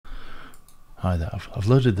Hi there, I've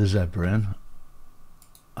loaded the zebra in.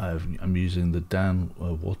 I'm using the Dan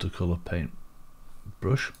watercolor paint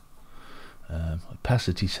brush.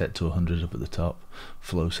 Opacity set to 100 up at the top,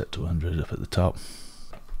 flow set to 100 up at the top.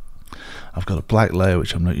 I've got a black layer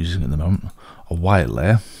which I'm not using at the moment, a white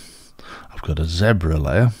layer, I've got a zebra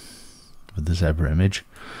layer with the zebra image,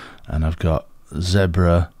 and I've got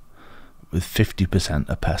zebra with 50%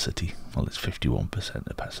 opacity, well it's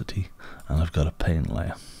 51% opacity, and I've got a paint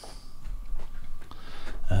layer.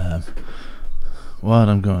 What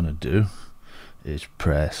I'm going to do is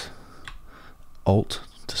press Alt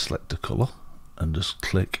to select a colour and just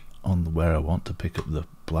click on where I want to pick up the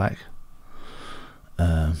black,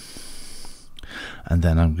 and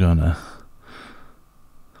then I'm going to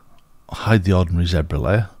hide the ordinary zebra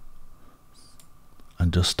layer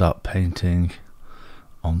and just start painting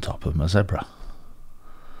on top of my zebra.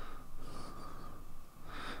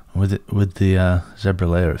 With the zebra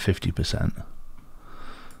layer at 50%,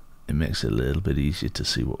 it makes it a little bit easier to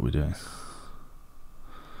see what we're doing.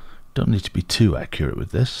 Don't need to be too accurate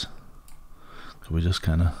with this, because we're just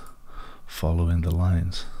kind of following the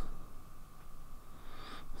lines.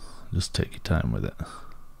 Just take your time with it.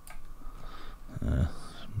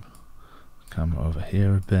 Come over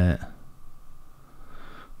here a bit.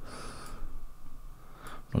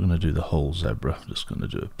 I'm not going to do the whole zebra, I'm just going to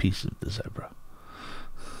do a piece of the zebra.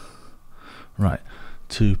 Right,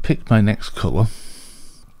 to pick my next colour,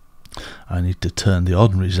 I need to turn the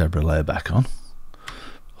ordinary zebra layer back on.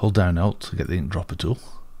 Hold down Alt to get the ink dropper tool.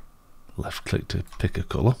 Left click to pick a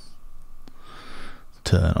colour.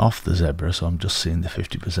 Turn off the zebra so I'm just seeing the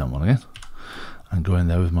 50% one again. And go in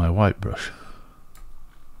there with my white brush.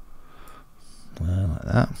 Like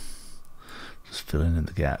that. Just filling in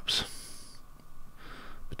the gaps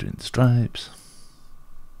between the stripes.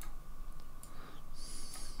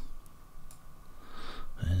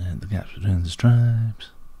 And the gaps between the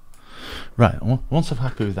stripes. Right, once I'm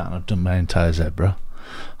happy with that and I've done my entire zebra,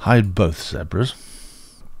 hide both zebras.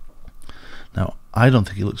 Now, I don't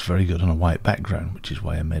think it looks very good on a white background, which is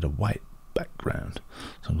why I made a white background.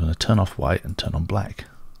 So I'm going to turn off white and turn on black.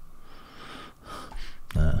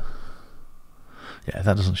 Yeah,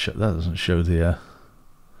 that doesn't show the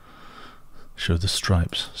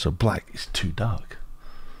stripes. So black is too dark.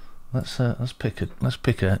 Let's pick a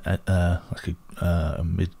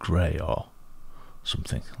mid grey or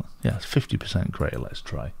something. Yeah, it's 50% grey. Let's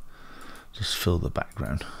try. Just fill the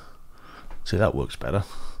background. See, that works better.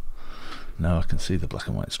 Now I can see the black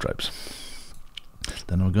and white stripes.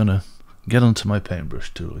 Then I'm going to get onto my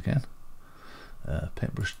paintbrush tool again.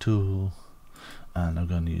 Paintbrush tool, and I'm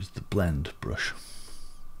going to use the blend brush,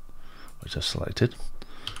 which I've selected.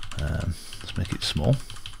 Let's make it small.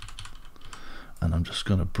 And I'm just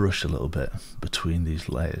going to brush a little bit between these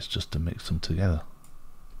layers just to mix them together.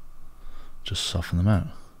 Just soften them out.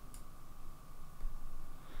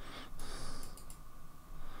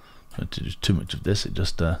 Don't do too much of this, it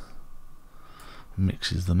just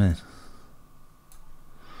mixes them in.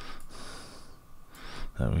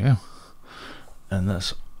 There we go. And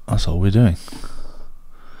that's all we're doing.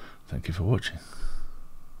 Thank you for watching.